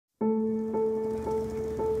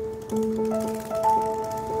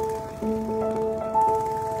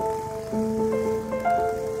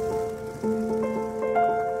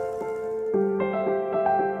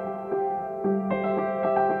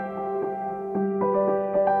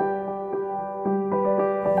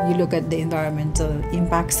you look at the environmental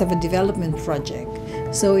impacts of a development project.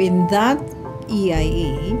 So in that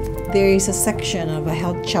EIA, there is a section of a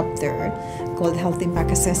health chapter called Health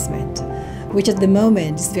Impact Assessment, which at the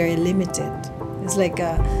moment is very limited. It's like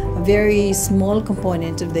a very small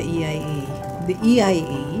component of the EIA. The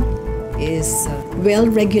EIA is well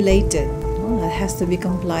regulated. It has to be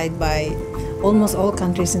complied by almost all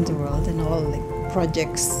countries in the world, and all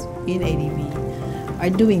projects in ADB are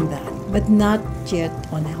doing that, but not yet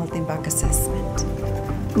on health impact assessment.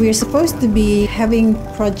 We are supposed to be having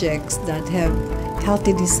projects that have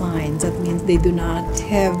healthy designs. That means they do not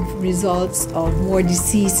have results of more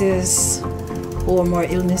diseases or more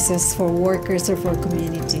illnesses for workers or for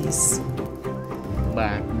communities.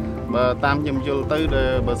 បើតាមខ្ញុំយល់ទៅ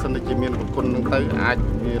បើសិនជាមានប្រគុណនឹងទៅអាច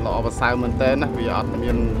វាល្អប្រសើរមែនតើណាវាអត់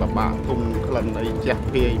មានលំបាកគុំក្លិនអីជះ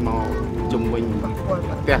ភាយមកជំវិញ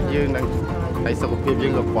ផ្ទះយើងនឹងហើយសុខភាពយើ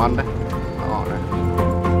ងក៏ប៉ុណ្ណដែរល្អណាស់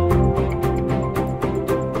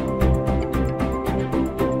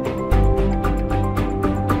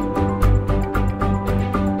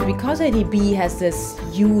Because ADB has this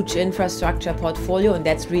huge infrastructure portfolio, and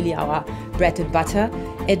that's really our bread and butter,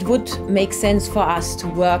 it would make sense for us to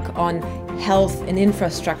work on health and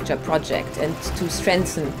infrastructure projects and to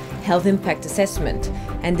strengthen health impact assessment.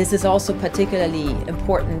 And this is also particularly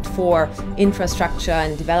important for infrastructure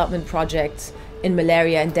and development projects in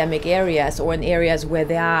malaria endemic areas or in areas where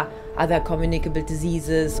there are other communicable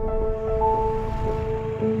diseases.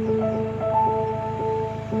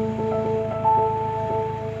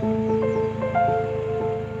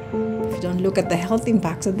 Look at the health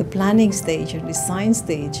impacts at the planning stage or design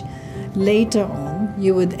stage, later on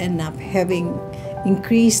you would end up having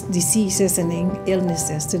increased diseases and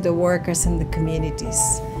illnesses to the workers and the communities,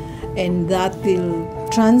 and that will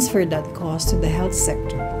transfer that cost to the health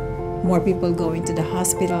sector. More people going to the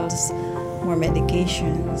hospitals, more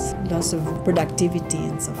medications, loss of productivity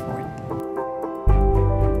and so forth.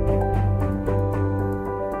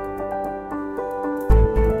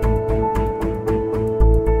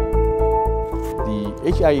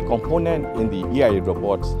 HIE component in the EIA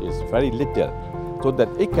robots is very little, so that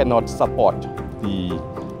it cannot support the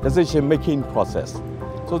decision-making process.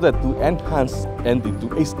 So that to enhance and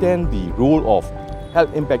to extend the role of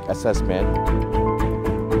health impact assessment.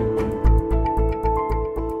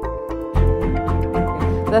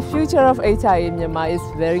 The future of HIE in Myanmar is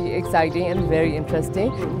very exciting and very interesting.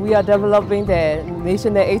 We are developing the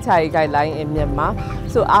national HIE guideline in Myanmar.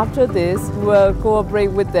 So after this, we will cooperate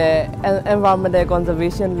with the environmental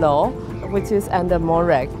conservation law, which is under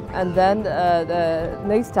MORAC. And then the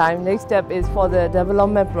next step is for the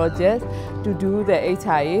development project to do the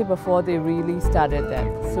HIE before they really started that.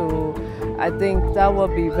 So I think that will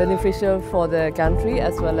be beneficial for the country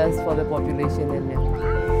as well as for the population in Myanmar.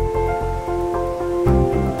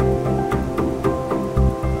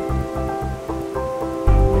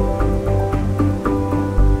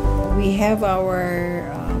 We have our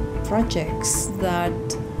projects that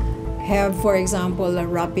have, for example, a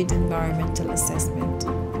rapid environmental assessment,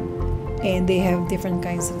 and they have different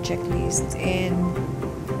kinds of checklists, and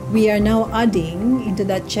we are now adding into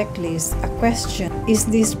that checklist a question: is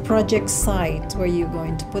this project site where you're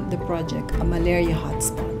going to put the project a malaria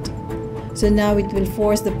hotspot? So now it will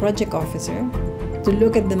force the project officer to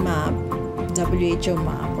look at the map, WHO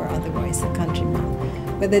map or otherwise a country map,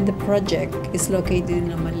 whether the project is located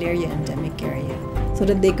in a malaria endemic area, so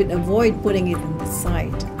that they could avoid putting it in the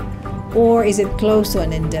site. Or is it close to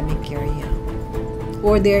an endemic area?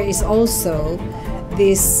 Or there is also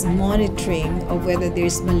this monitoring of whether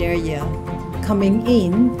there's malaria coming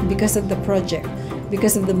in because of the project,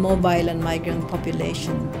 because of the mobile and migrant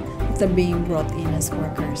population that are being brought in as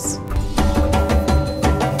workers.